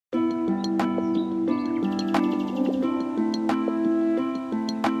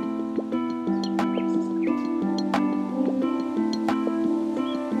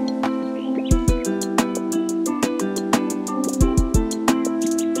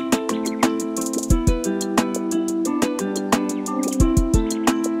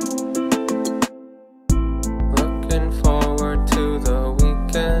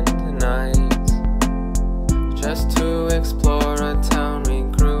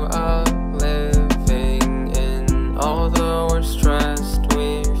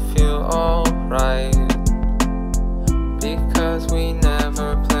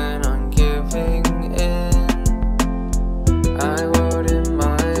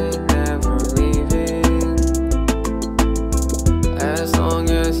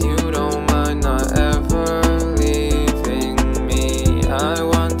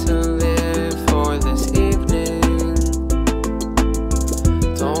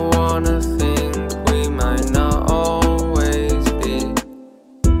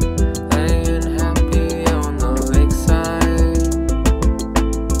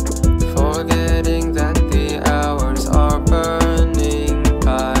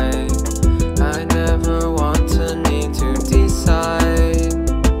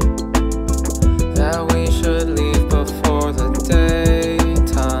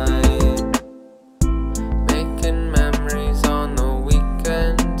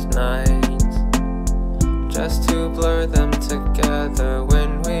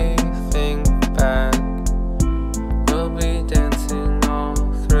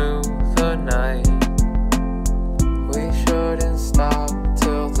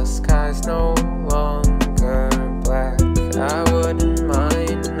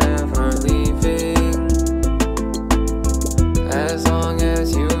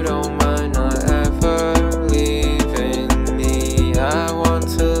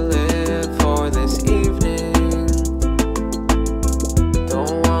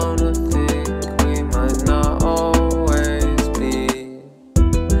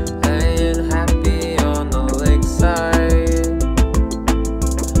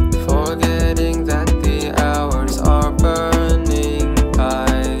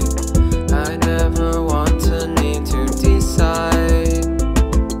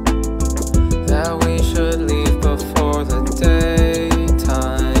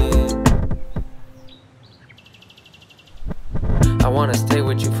wanna stay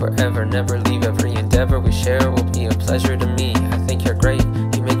with you forever, never leave. Every endeavor we share will be a pleasure to me. I think you're great,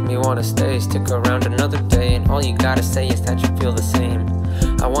 you make me wanna stay, stick around another day, and all you gotta say is that you feel the same.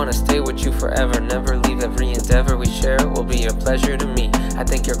 I wanna stay with you forever, never leave. Every endeavor we share will be a pleasure to me. I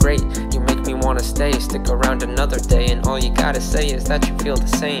think you're great, you make me wanna stay, stick around another day, and all you gotta say is that you feel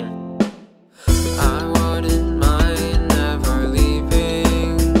the same.